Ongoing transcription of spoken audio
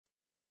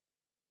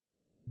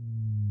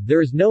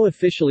There is no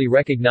officially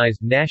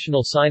recognized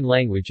national sign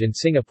language in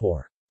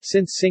Singapore.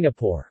 Since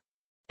Singapore's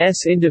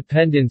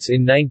independence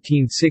in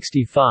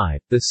 1965,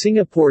 the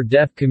Singapore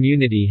deaf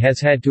community has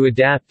had to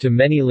adapt to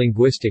many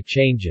linguistic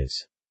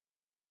changes.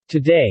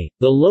 Today,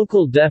 the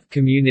local deaf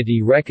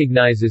community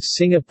recognizes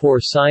Singapore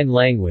Sign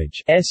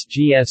Language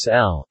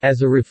 (SGSL)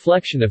 as a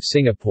reflection of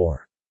Singapore's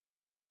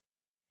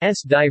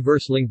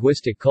diverse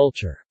linguistic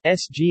culture.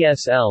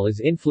 SGSL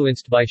is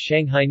influenced by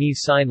Shanghainese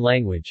Sign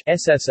Language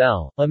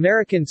 (SSL),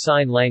 American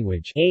Sign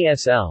Language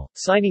 (ASL),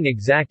 Signing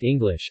Exact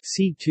English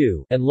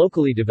 (C2), and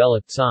locally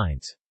developed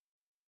signs.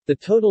 The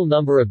total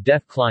number of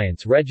deaf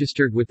clients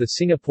registered with the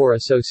Singapore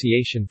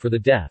Association for the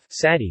Deaf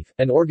 (SADIF),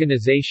 an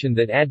organization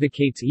that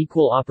advocates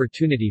equal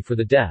opportunity for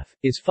the deaf,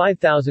 is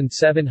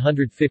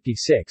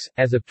 5,756,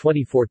 as of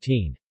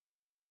 2014.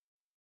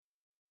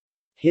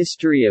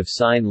 History of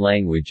Sign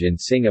Language in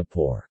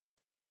Singapore.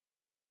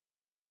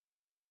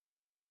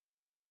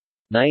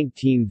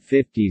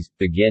 1950s –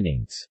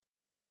 beginnings.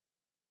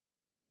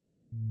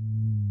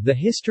 The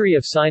history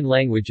of sign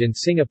language in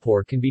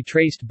Singapore can be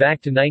traced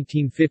back to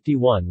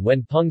 1951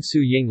 when Peng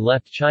Su-ying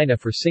left China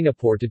for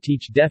Singapore to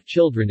teach deaf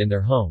children in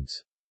their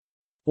homes.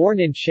 Born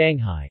in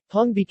Shanghai,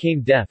 Peng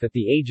became deaf at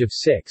the age of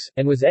 6,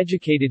 and was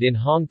educated in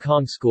Hong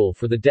Kong School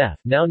for the Deaf,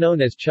 now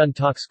known as Chun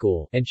Tok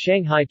School, and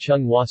Shanghai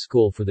Chung Hua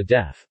School for the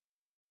Deaf.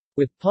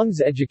 With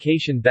Peng's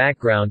education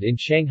background in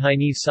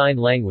Shanghainese Sign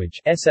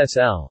Language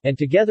 (SSL) and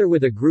together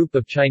with a group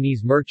of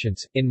Chinese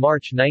merchants, in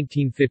March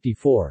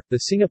 1954, the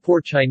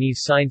Singapore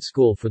Chinese Sign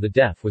School for the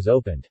Deaf was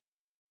opened.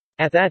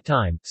 At that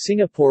time,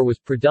 Singapore was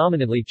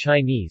predominantly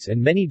Chinese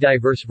and many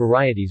diverse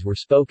varieties were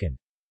spoken.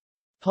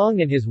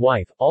 Peng and his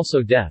wife,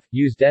 also deaf,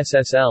 used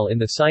SSL in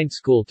the sign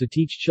school to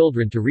teach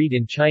children to read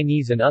in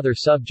Chinese and other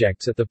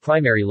subjects at the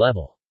primary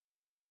level.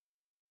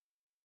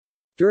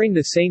 During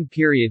the same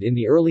period in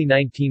the early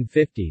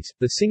 1950s,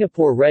 the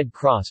Singapore Red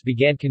Cross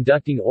began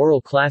conducting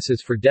oral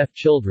classes for deaf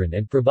children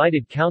and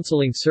provided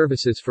counseling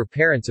services for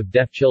parents of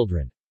deaf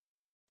children.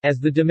 As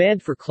the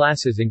demand for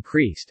classes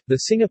increased, the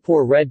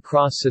Singapore Red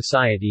Cross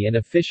Society and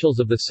officials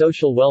of the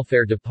Social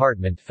Welfare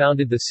Department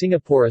founded the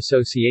Singapore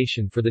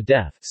Association for the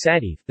Deaf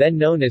 (SADIF), then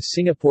known as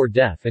Singapore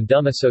Deaf and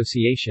Dumb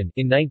Association,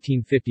 in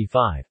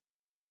 1955.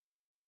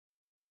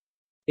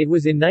 It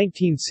was in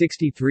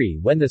 1963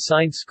 when the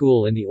Sign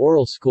School and the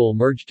Oral School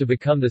merged to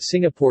become the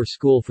Singapore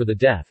School for the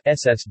Deaf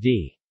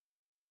 (SSD).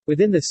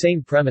 Within the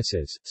same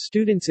premises,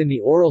 students in the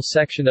oral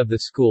section of the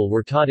school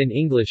were taught in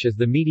English as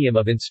the medium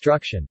of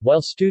instruction,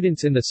 while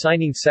students in the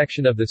signing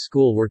section of the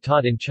school were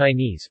taught in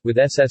Chinese, with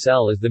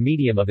SSL as the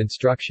medium of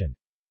instruction.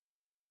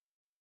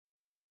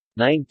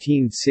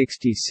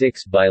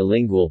 1966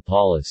 Bilingual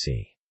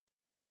Policy.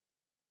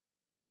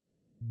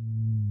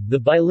 The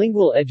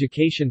bilingual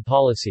education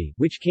policy,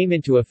 which came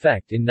into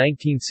effect in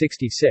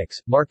 1966,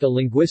 marked a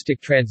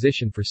linguistic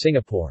transition for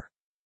Singapore.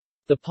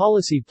 The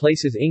policy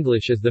places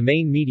English as the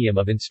main medium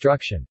of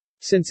instruction.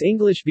 Since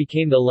English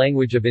became the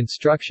language of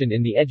instruction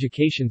in the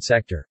education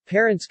sector,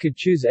 parents could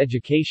choose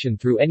education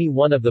through any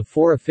one of the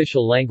 4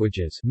 official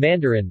languages,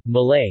 Mandarin,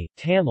 Malay,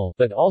 Tamil,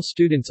 but all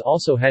students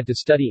also had to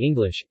study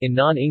English, in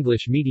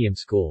non-English medium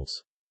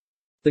schools.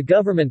 The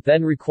government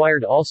then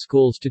required all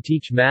schools to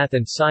teach math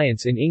and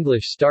science in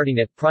English starting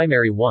at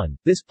Primary 1.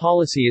 This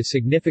policy is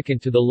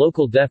significant to the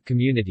local deaf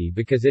community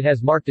because it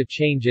has marked a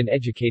change in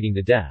educating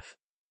the deaf.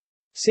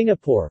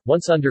 Singapore,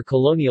 once under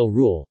colonial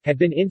rule, had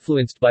been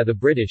influenced by the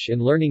British in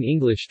learning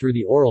English through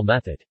the oral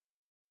method.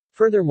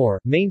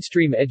 Furthermore,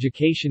 mainstream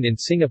education in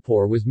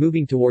Singapore was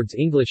moving towards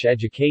English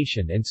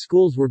education and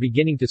schools were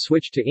beginning to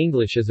switch to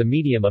English as a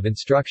medium of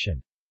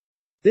instruction.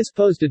 This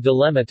posed a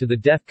dilemma to the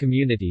deaf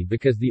community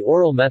because the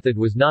oral method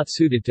was not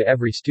suited to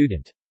every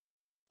student.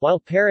 While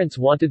parents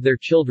wanted their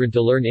children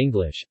to learn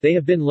English, they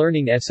have been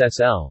learning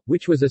SSL,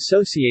 which was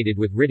associated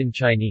with written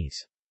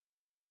Chinese.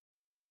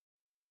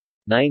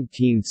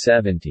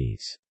 1970s.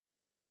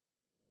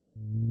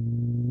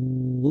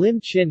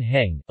 Lim Chin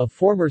Heng, a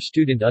former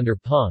student under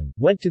Peng,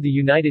 went to the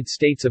United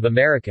States of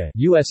America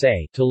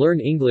 (USA) to learn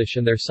English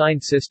and their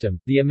sign system,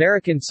 the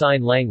American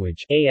Sign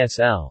Language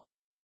 (ASL).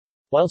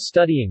 While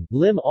studying,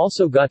 Lim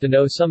also got to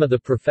know some of the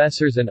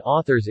professors and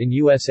authors in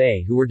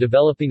USA who were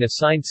developing a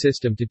sign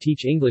system to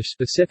teach English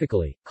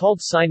specifically,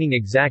 called Signing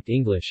Exact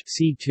English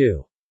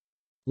 (C2).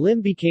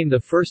 Lim became the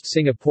first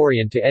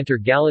Singaporean to enter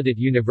Gallaudet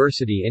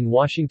University in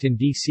Washington,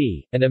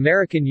 D.C., an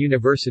American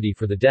university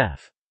for the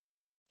deaf.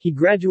 He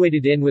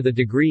graduated with a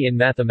degree in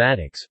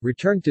mathematics,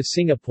 returned to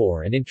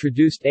Singapore and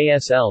introduced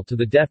ASL to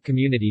the deaf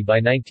community by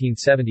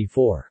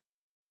 1974.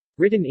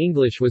 Written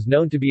English was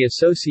known to be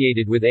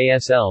associated with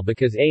ASL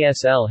because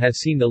ASL has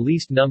seen the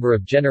least number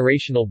of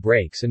generational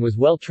breaks and was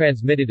well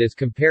transmitted as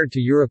compared to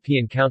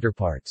European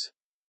counterparts.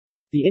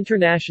 The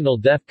international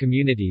deaf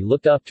community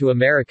looked up to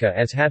America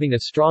as having a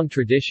strong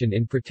tradition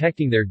in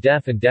protecting their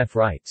deaf and deaf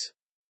rights.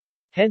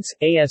 Hence,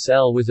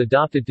 ASL was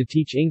adopted to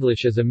teach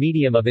English as a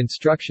medium of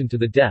instruction to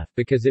the deaf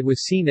because it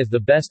was seen as the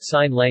best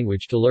sign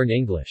language to learn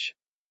English.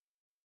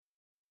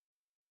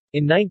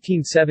 In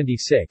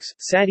 1976,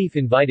 SADIF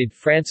invited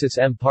Francis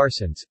M.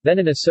 Parsons, then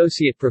an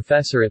associate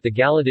professor at the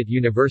Gallaudet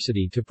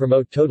University, to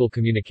promote total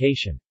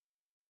communication.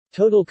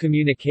 Total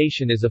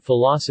communication is a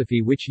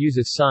philosophy which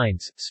uses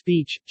signs,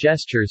 speech,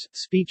 gestures,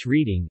 speech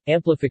reading,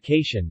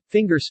 amplification,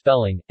 finger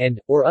spelling,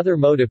 or other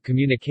mode of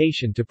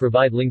communication to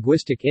provide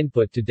linguistic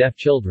input to deaf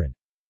children.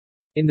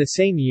 In the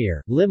same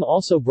year, LIM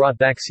also brought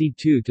back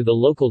C2 to the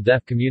local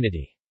deaf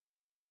community.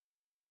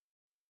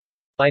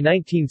 By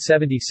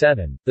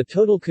 1977, the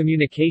total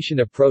communication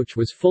approach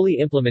was fully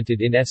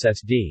implemented in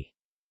SSD.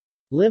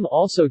 LIM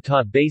also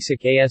taught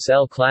basic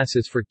ASL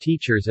classes for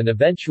teachers, and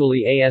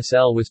eventually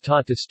ASL was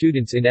taught to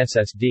students in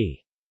SSD.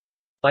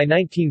 By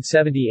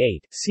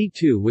 1978,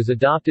 C2 was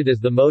adopted as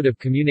the mode of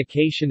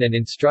communication and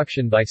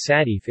instruction by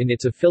SADIF in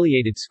its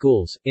affiliated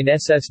schools, in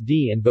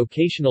SSD and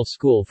Vocational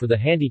School for the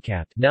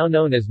Handicapped, now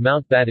known as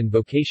Mountbatten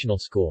Vocational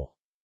School.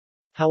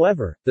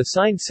 However, the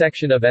signed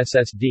section of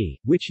SSD,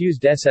 which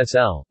used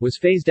SSL, was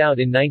phased out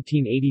in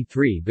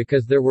 1983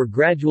 because there were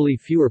gradually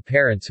fewer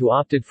parents who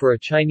opted for a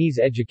Chinese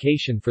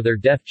education for their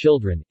deaf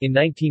children. In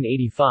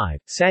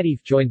 1985,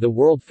 SADIF joined the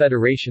World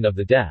Federation of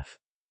the Deaf.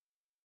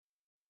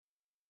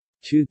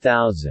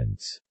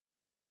 2000s.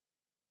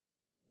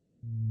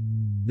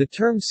 The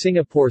term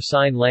Singapore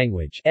Sign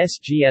Language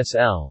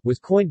 (SGSL) was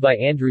coined by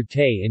Andrew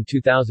Tay in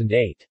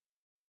 2008.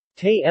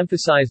 Tay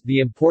emphasized the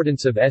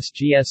importance of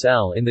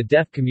SGSL in the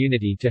deaf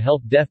community to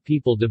help deaf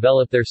people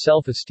develop their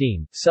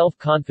self-esteem,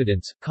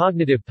 self-confidence,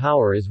 cognitive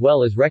power, as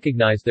well as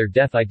recognize their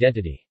deaf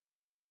identity.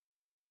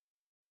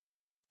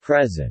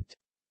 Present.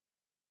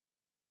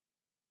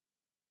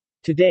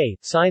 Today,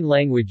 sign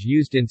language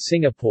used in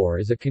Singapore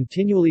is a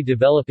continually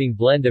developing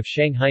blend of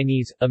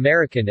Shanghainese,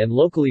 American and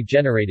locally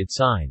generated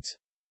signs.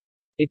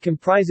 It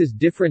comprises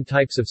different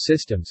types of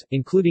systems,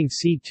 including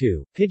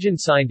C2, Pidgin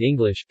Signed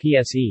English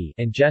 (PSE),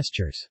 and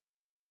gestures.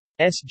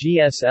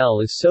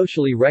 SGSL is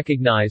socially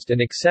recognized and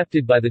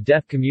accepted by the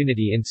deaf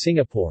community in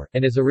Singapore,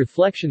 and is a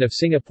reflection of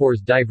Singapore's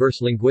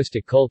diverse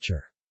linguistic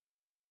culture.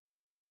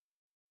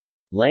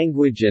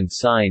 Language and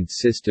sign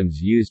systems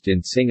used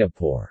in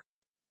Singapore.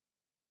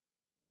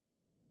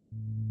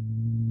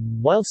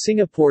 While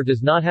Singapore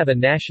does not have a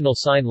national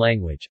sign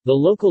language, the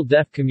local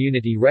deaf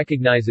community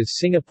recognizes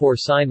Singapore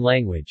Sign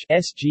Language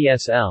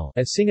 (SGSL)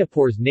 as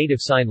Singapore's native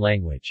sign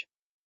language.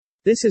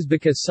 This is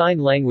because sign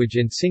language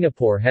in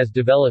Singapore has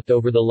developed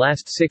over the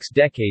last 6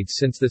 decades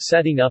since the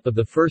setting up of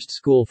the first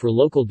school for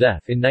local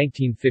deaf in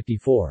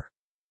 1954.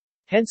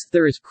 Hence,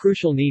 there is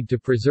crucial need to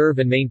preserve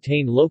and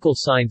maintain local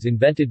signs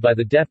invented by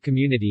the deaf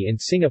community in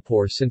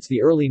Singapore since the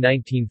early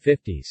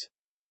 1950s.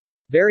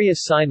 Various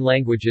sign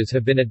languages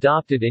have been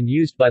adopted and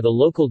used by the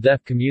local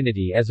deaf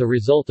community as a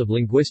result of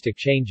linguistic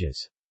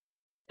changes.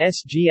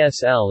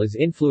 SGSL is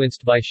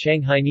influenced by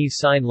Shanghainese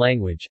Sign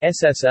Language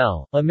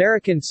 (SSL),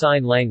 American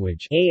Sign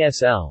Language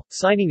 (ASL),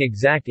 Signing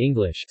Exact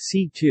English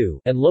 (C2),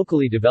 and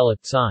locally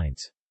developed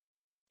signs.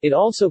 It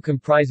also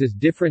comprises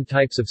different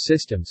types of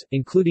systems,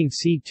 including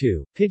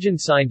C2, Pidgin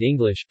Signed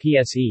English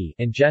 (PSE),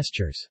 and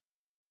gestures.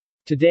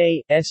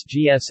 Today,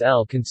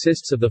 SGSL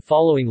consists of the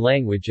following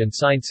language and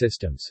sign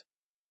systems.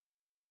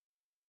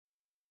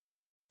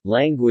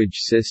 Language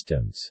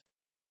systems.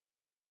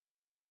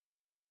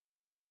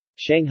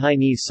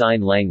 Shanghainese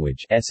Sign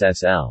Language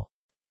 (SSL),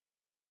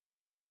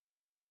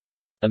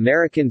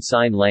 American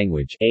Sign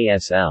Language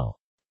 (ASL),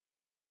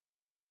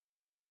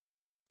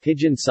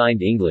 Pidgin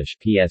Signed English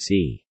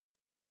 (PSE).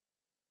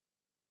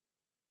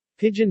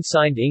 Pidgin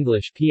Signed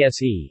English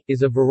 (PSE)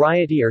 is a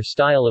variety or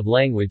style of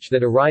language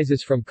that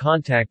arises from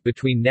contact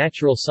between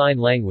natural sign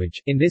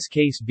language, in this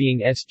case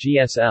being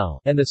SGSL,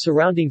 and the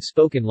surrounding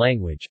spoken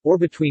language, or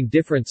between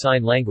different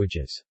sign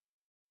languages.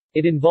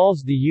 It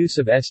involves the use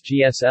of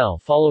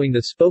SGSL following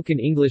the spoken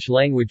English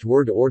language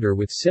word order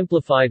with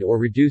simplified or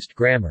reduced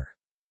grammar.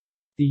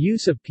 The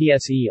use of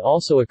PSE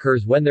also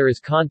occurs when there is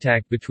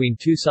contact between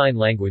two sign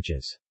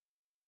languages.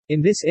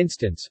 In this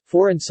instance,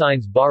 foreign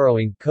signs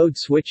borrowing, code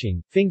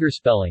switching,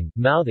 fingerspelling,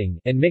 mouthing,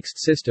 and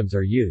mixed systems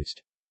are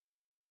used.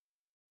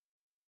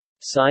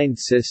 Signed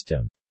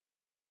system.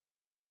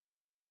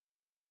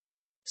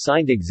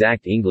 Signed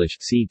Exact English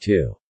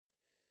 (C2).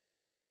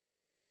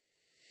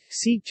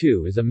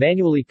 C2 is a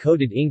manually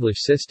coded English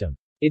system.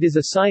 It is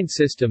a sign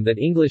system that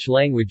English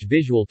language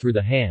visual through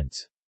the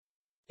hands.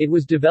 It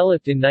was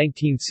developed in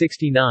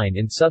 1969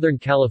 in Southern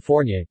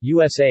California,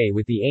 USA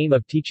with the aim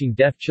of teaching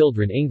deaf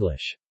children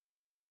English.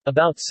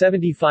 About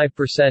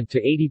 75%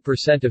 to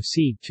 80% of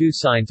C2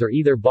 signs are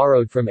either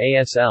borrowed from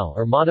ASL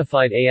or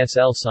modified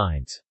ASL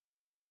signs.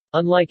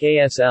 Unlike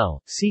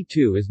ASL,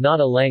 C2 is not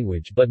a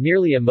language but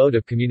merely a mode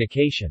of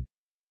communication.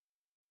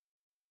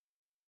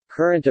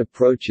 Current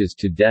approaches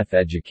to deaf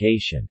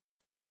education.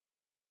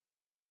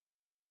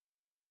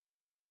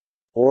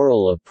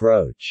 Oral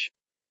approach.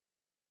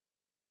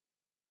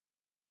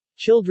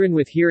 Children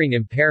with hearing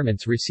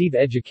impairments receive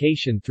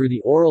education through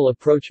the oral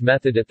approach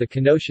method at the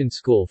Conduction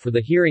School for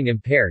the Hearing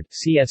Impaired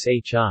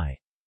 (CSHI).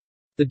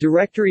 The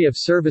Directory of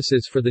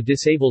Services for the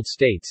Disabled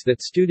states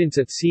that students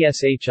at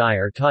CSHI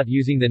are taught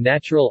using the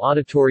natural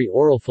auditory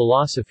oral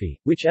philosophy,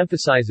 which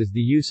emphasizes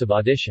the use of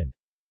audition.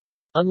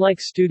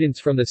 Unlike students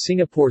from the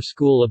Singapore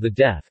School of the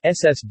Deaf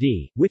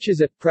 (SSD), which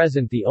is at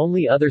present the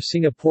only other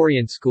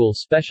Singaporean school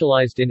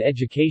specialized in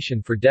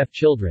education for deaf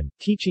children,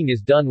 teaching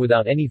is done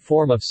without any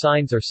form of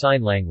signs or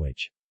sign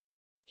language.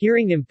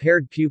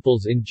 Hearing-impaired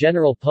pupils in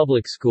general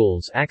public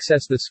schools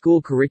access the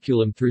school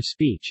curriculum through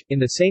speech, in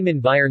the same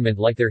environment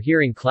like their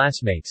hearing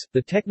classmates.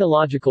 The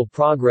technological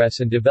progress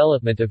and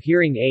development of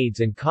hearing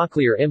aids and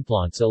cochlear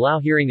implants allow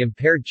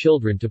hearing-impaired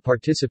children to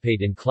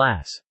participate in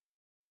class.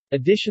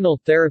 Additional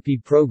therapy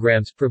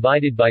programs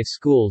provided by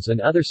schools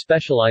and other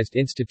specialized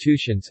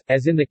institutions,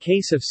 as in the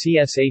case of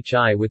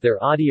CSHI with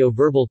their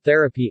Audio-Verbal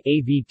Therapy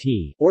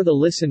 (AVT), or the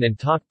Listen and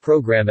Talk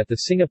program at the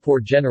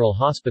Singapore General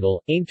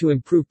Hospital, aim to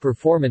improve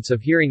performance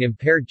of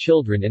hearing-impaired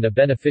children in a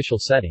beneficial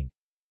setting.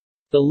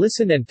 The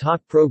Listen and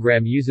Talk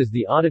program uses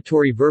the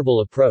auditory-verbal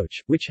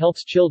approach, which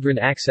helps children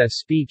access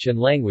speech and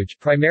language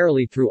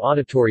primarily through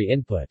auditory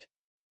input.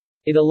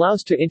 It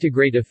allows to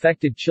integrate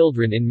affected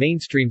children in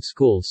mainstream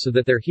schools so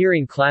that their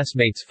hearing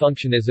classmates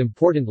function as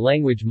important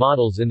language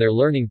models in their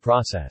learning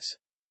process.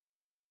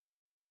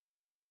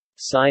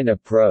 Sign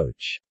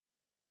approach.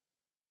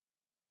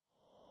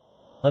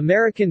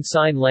 American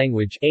Sign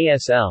Language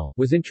 (ASL)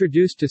 was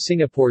introduced to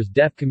Singapore's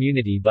deaf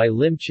community by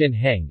Lim Chin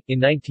Heng, in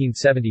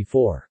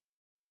 1974.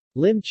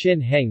 Lim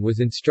Chin Heng was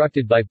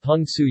instructed by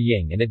Peng Su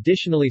Ying and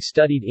additionally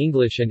studied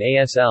English and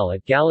ASL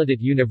at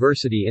Gallaudet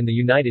University in the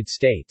United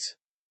States.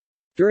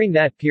 During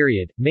that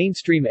period,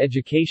 mainstream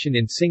education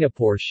in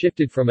Singapore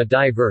shifted from a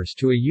diverse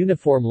to a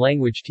uniform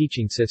language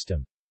teaching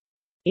system.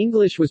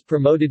 English was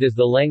promoted as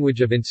the language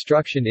of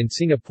instruction in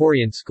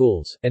Singaporean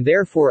schools, and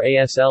therefore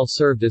ASL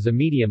served as a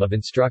medium of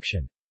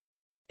instruction.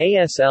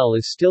 ASL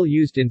is still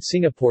used in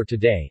Singapore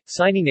today.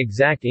 Signing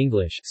Exact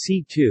English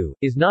 (C2)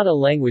 is not a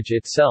language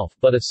itself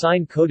but a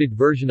sign-coded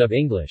version of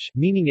English,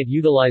 meaning it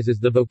utilizes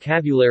the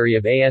vocabulary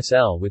of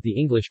ASL with the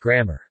English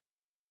grammar.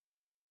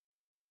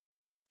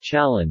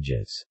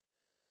 Challenges.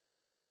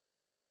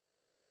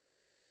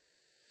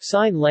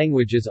 Sign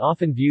language is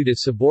often viewed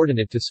as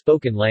subordinate to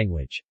spoken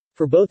language.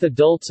 For both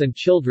adults and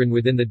children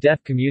within the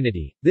deaf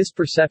community, this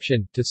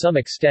perception, to some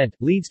extent,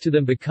 leads to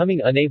them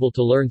becoming unable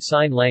to learn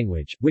sign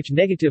language, which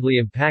negatively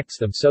impacts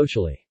them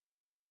socially.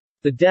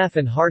 The Deaf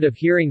and Hard of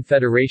Hearing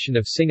Federation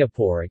of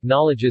Singapore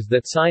acknowledges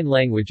that sign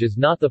language is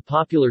not the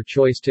popular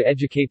choice to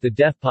educate the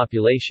deaf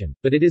population,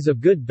 but it is of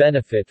good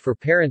benefit for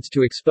parents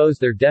to expose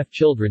their deaf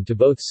children to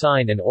both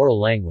sign and oral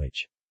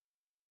language.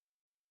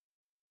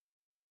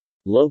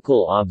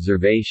 Local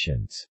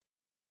observations.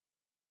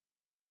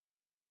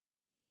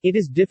 It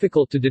is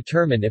difficult to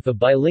determine if a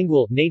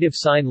bilingual, native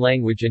sign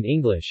language and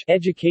English,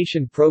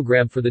 education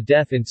program for the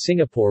deaf in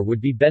Singapore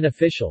would be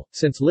beneficial,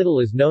 since little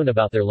is known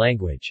about their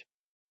language.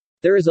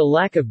 There is a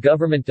lack of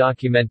government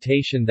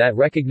documentation that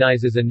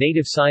recognizes a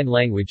native sign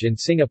language in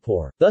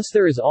Singapore, thus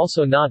there is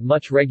also not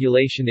much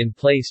regulation in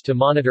place to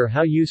monitor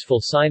how useful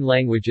sign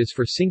language is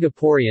for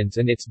Singaporeans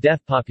and its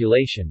deaf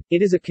population.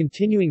 It is a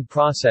continuing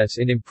process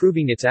in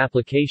improving its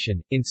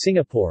application. In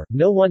Singapore,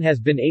 no one has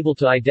been able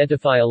to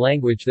identify a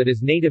language that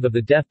is native of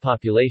the deaf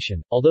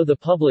population, although the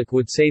public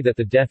would say that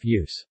the deaf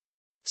use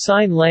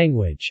sign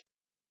language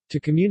to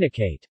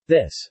communicate.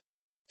 This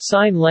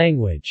sign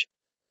language,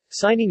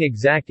 Signing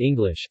Exact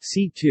English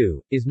 (C2),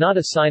 is not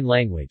a sign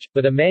language,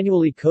 but a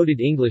manually coded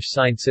English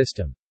sign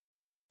system.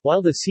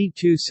 While the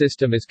C2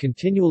 system is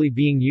continually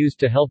being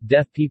used to help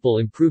deaf people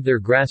improve their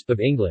grasp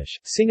of English,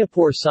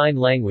 Singapore Sign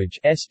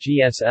Language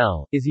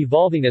 (SGSL) is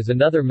evolving as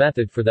another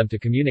method for them to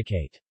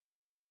communicate.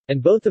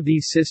 And both of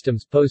these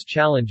systems pose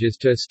challenges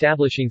to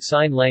establishing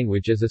sign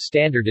language as a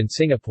standard in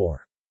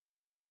Singapore.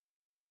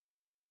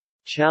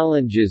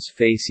 Challenges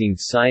facing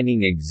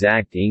Signing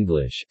Exact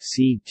English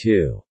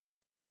 (C2).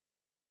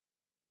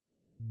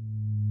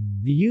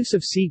 The use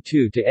of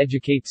C2 to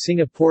educate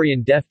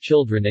Singaporean deaf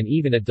children and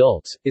even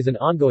adults, is an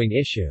ongoing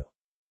issue.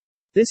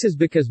 This is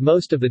because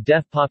most of the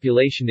deaf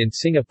population in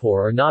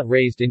Singapore are not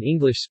raised in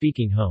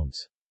English-speaking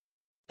homes.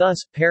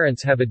 Thus,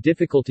 parents have a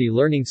difficulty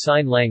learning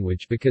sign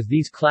language because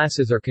these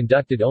classes are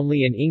conducted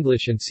only in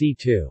English and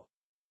C2.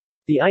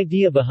 The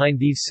idea behind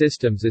these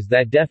systems is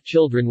that deaf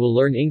children will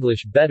learn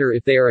English better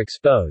if they are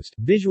exposed,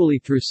 visually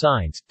through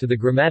signs, to the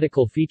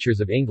grammatical features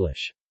of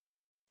English.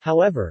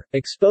 However,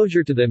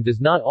 exposure to them does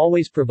not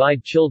always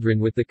provide children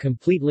with the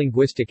complete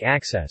linguistic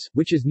access,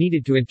 which is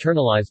needed to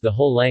internalize the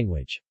whole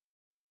language.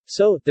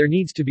 So, there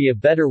needs to be a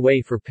better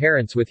way for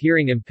parents with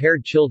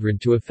hearing-impaired children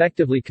to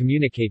effectively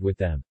communicate with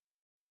them.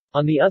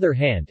 On the other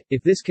hand,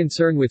 if this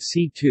concern with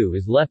C2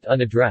 is left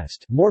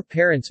unaddressed, more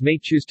parents may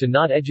choose to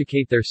not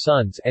educate their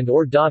sons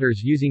and/or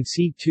daughters using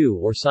C2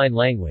 or sign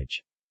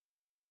language.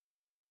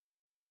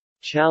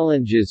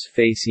 Challenges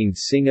facing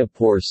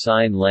Singapore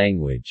Sign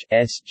Language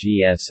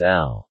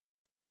 (SGSL).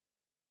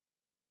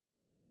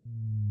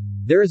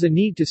 There is a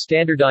need to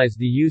standardize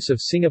the use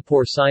of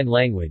Singapore Sign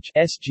Language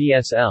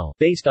 (SGSL)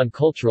 based on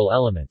cultural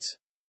elements.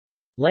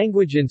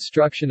 Language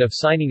instruction of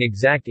signing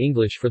exact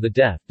English for the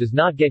deaf does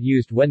not get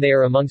used when they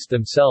are amongst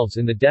themselves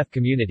in the deaf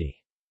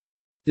community.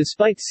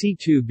 Despite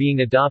C2 being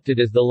adopted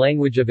as the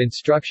language of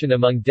instruction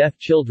among deaf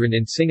children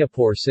in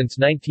Singapore since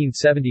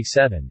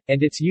 1977,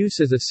 and its use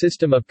as a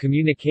system of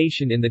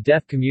communication in the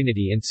deaf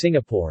community in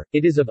Singapore,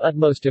 it is of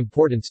utmost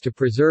importance to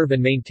preserve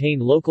and maintain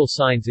local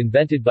signs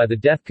invented by the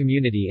deaf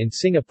community in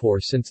Singapore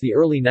since the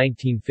early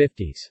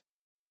 1950s.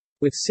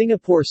 With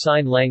Singapore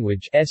Sign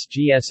Language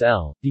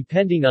 (SGSL),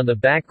 depending on the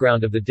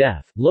background of the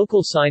deaf,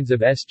 local signs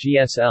of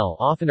SGSL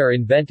often are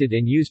invented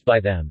and used by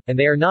them, and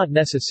they are not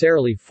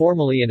necessarily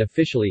formally and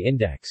officially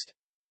indexed.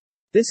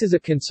 This is a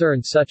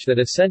concern such that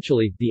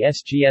essentially, the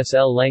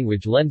SGSL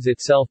language lends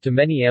itself to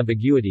many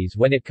ambiguities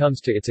when it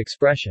comes to its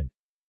expression.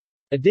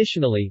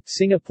 Additionally,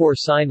 Singapore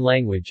Sign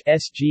Language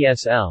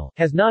 (SGSL)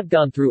 has not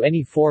gone through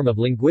any form of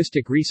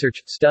linguistic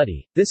research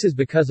study. This is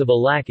because of a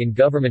lack in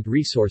government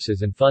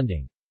resources and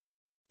funding.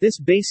 This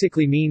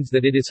basically means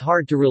that it is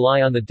hard to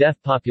rely on the deaf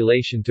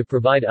population to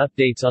provide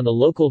updates on the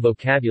local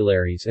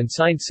vocabularies and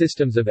sign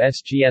systems of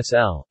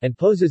SGSL, and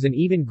poses an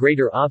even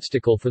greater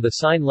obstacle for the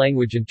sign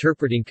language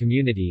interpreting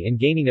community in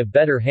gaining a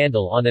better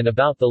handle on and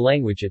about the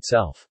language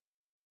itself.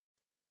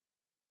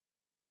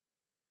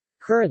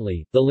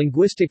 Currently, the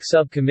Linguistic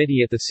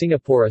Subcommittee at the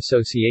Singapore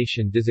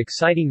Association does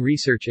exciting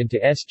research into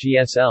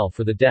SGSL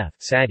for the deaf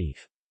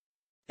 (SADIF).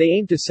 They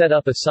aim to set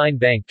up a sign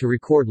bank to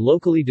record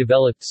locally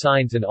developed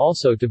signs and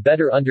also to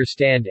better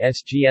understand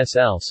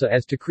SGSL so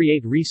as to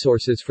create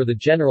resources for the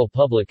general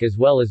public as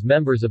well as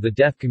members of the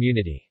deaf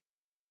community.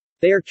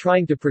 They are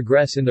trying to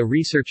progress in the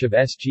research of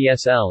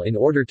SGSL in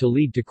order to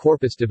lead to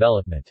corpus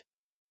development.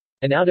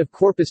 And out of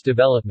corpus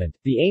development,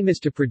 the aim is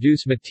to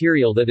produce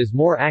material that is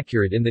more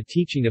accurate in the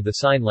teaching of the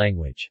sign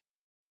language.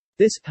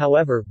 This,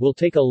 however, will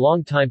take a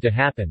long time to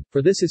happen,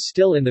 for this is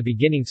still in the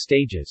beginning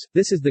stages.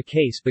 This is the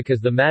case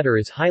because the matter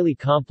is highly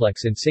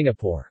complex in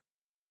Singapore.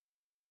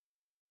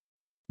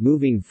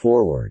 Moving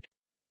forward.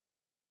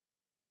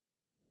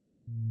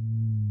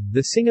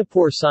 The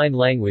Singapore Sign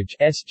Language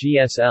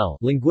 (SGSL)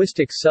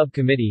 Linguistics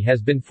Subcommittee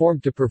has been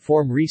formed to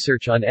perform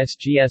research on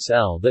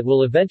SGSL that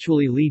will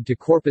eventually lead to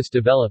corpus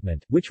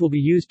development, which will be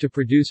used to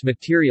produce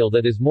material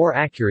that is more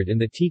accurate in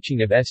the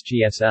teaching of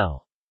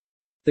SGSL.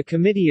 The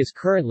committee is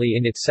currently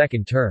in its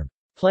second term.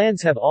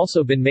 Plans have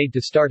also been made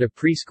to start a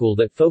preschool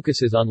that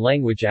focuses on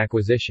language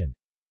acquisition.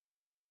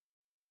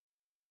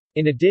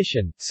 In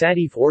addition,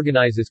 SADIF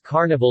organizes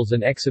carnivals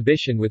and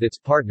exhibition with its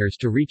partners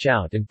to reach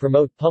out and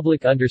promote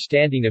public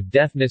understanding of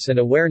deafness and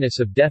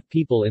awareness of deaf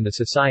people in the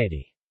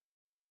society.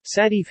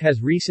 SADIF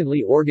has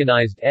recently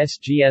organized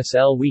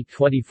SGSL Week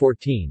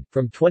 2014,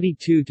 from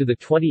 22 to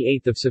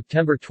 28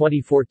 September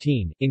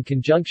 2014, in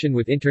conjunction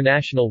with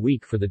International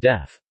Week for the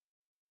Deaf.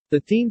 The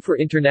theme for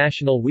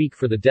International Week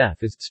for the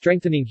Deaf is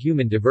Strengthening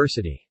Human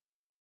Diversity.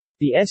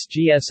 The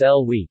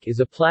SGSL Week is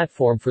a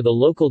platform for the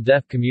local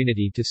deaf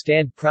community to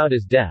stand proud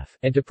as deaf,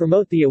 and to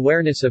promote the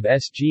awareness of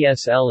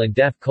SGSL and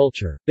deaf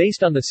culture.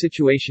 Based on the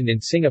situation in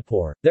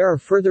Singapore, there are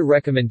further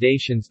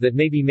recommendations that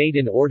may be made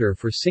in order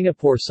for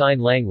Singapore Sign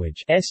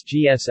Language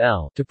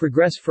 (SGSL) to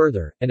progress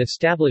further, and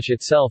establish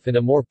itself in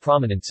a more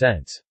prominent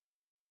sense.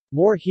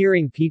 More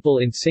hearing people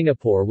in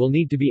Singapore will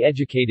need to be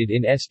educated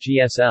in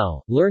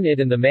SGSL, learn it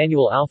and the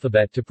manual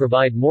alphabet to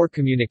provide more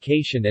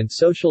communication and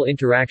social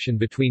interaction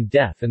between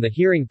deaf and the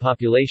hearing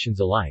populations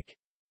alike.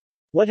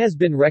 What has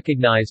been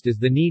recognized is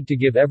the need to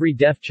give every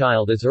deaf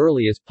child as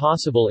early as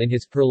possible in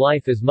his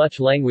life as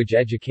much language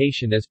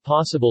education as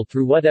possible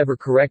through whatever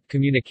correct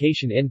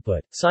communication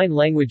input. Sign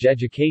language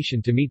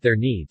education to meet their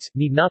needs,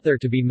 need not there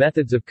to be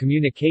methods of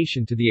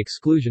communication to the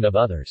exclusion of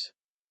others.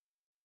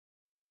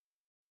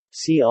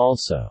 See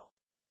also: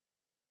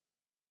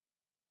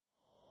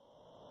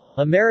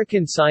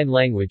 American Sign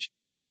Language,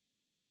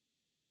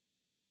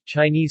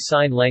 Chinese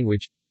Sign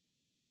Language,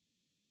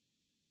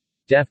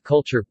 Deaf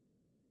culture,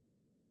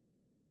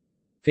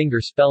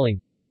 Finger spelling,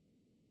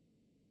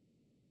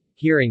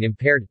 Hearing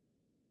impaired,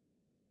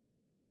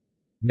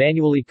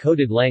 Manually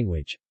coded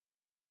language,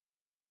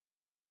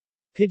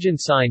 Pidgin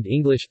signed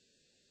English,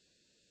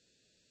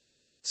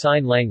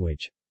 Sign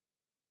language,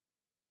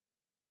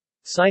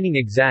 Signing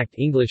exact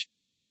English,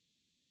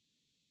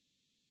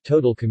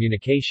 Total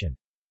communication.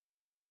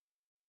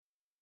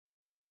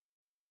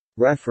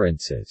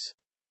 References.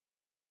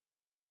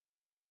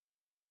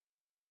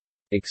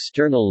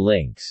 External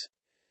links.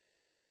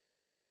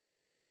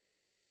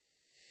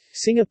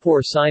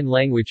 Singapore Sign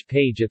Language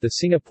page at the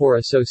Singapore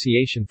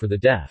Association for the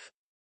Deaf.